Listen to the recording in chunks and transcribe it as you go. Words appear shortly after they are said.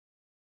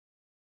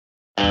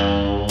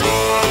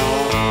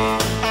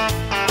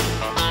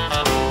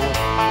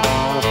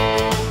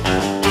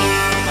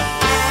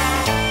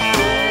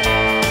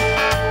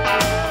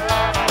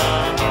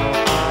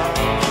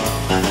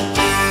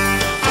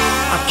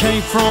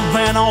from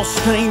Van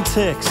Alstyne,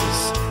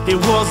 Texas. It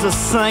was a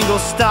single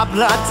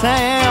stoplight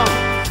town.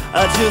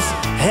 I just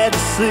had to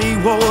see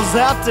what was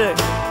out there,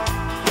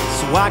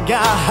 so I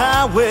got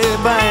highway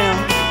bound.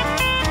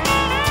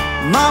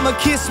 Mama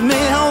kissed me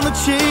on the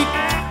cheek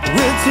with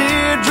a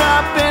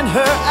teardrop in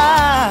her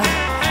eye,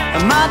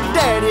 and my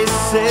daddy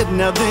said,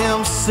 now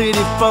them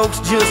city folks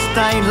just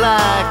ain't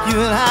like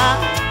you and I.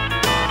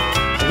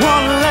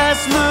 One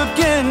last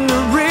look in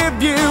the rear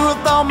view, I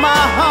thought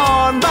my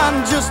heart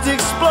might just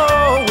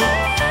explode.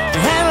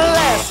 And the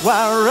last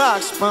white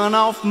rock spun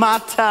off my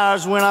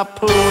tires when I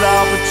pulled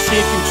off a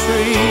Chicken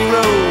Tree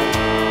Road.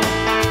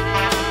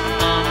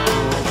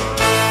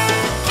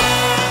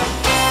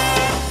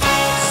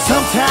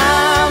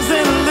 Sometimes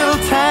in a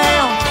little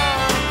town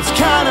it's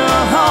kinda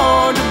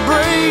hard to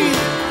breathe.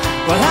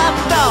 Well, I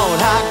thought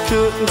I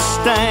couldn't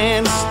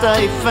stand to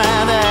stay,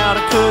 found out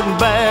I couldn't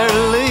bear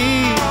to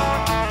leave.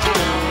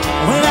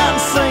 Went out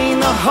and seen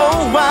the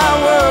whole wide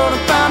world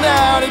and found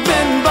out it'd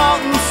been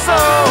bought and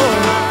sold.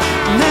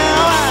 Now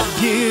I'd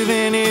give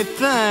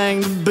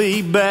anything to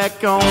be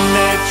back on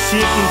that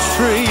Chicken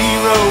Tree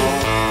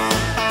Road.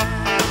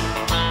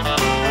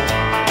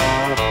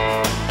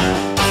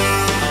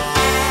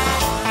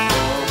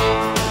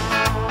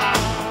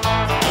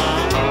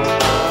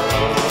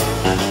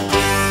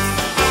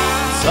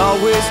 It's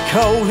always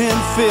cold in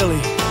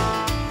Philly,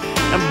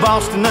 and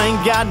Boston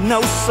ain't got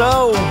no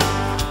soul.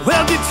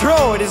 Well,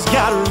 Detroit has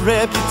got a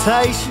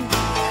reputation,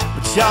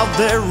 but y'all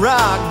there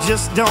rock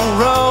just don't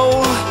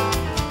roll.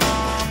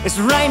 It's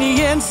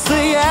rainy in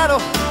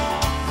Seattle,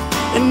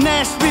 and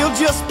Nashville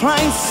just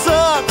plain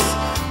sucks.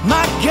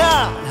 My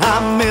God, I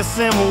miss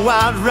them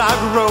wide rock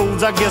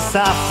roads. I guess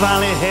I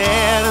finally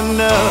had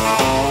enough.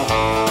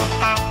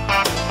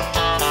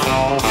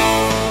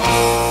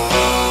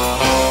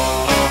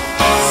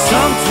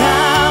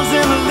 Sometimes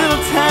in a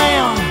little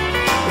town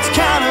it's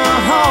kinda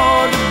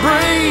hard to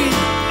breathe.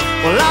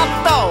 Well, I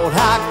thought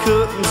I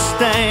couldn't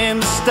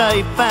stand to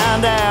stay,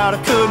 found out I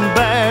couldn't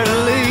bear to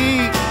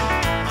leave.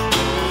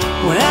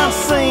 Went out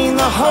and seen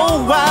the whole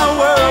wide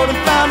world and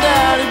found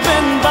out it'd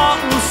been bought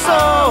and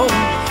sold.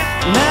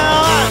 Now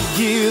I'd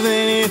give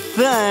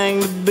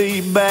anything to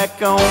be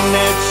back on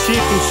that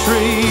Chicken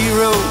Tree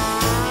Road.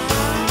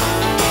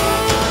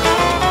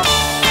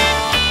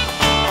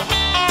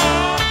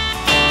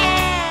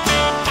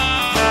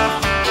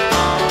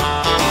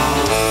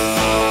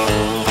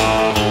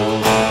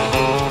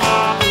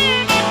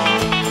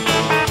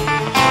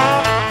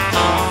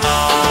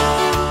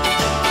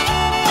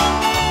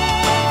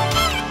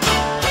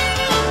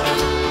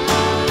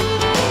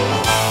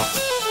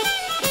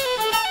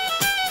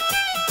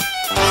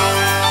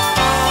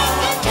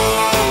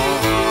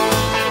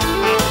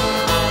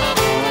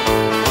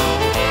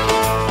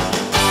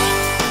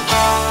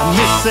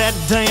 That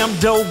damn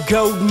old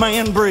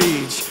Goldman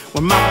Bridge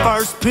where my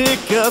first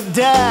pickup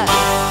died.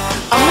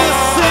 I miss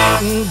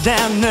sitting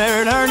down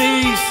there at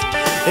Ernie's,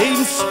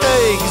 eating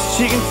steaks,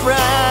 chicken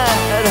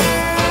fried.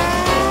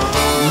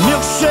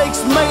 Milkshakes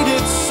made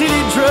it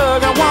city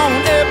drug, I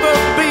won't ever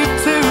be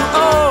too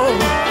old.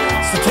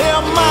 So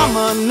tell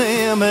Mama and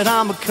them that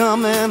I'm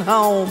a-coming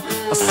home.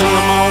 I'll see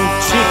them on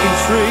Chicken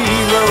Tree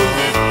Road.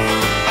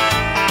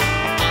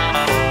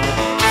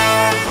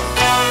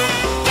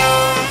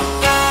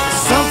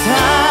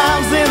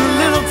 Sometimes in a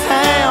little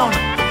town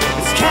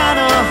it's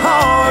kinda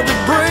hard to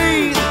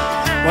breathe.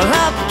 Well,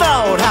 I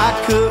thought I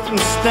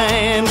couldn't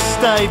stand to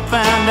stay,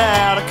 found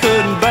out I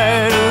couldn't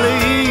bear to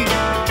leave.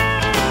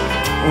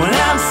 Went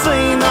out and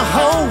seen the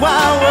whole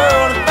wide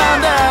world and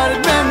found out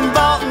it'd been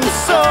bought and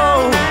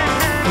sold.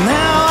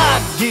 Now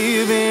I'd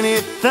give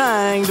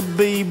anything to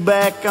be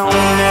back on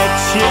that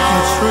Chicken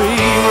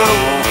Tree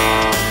Road.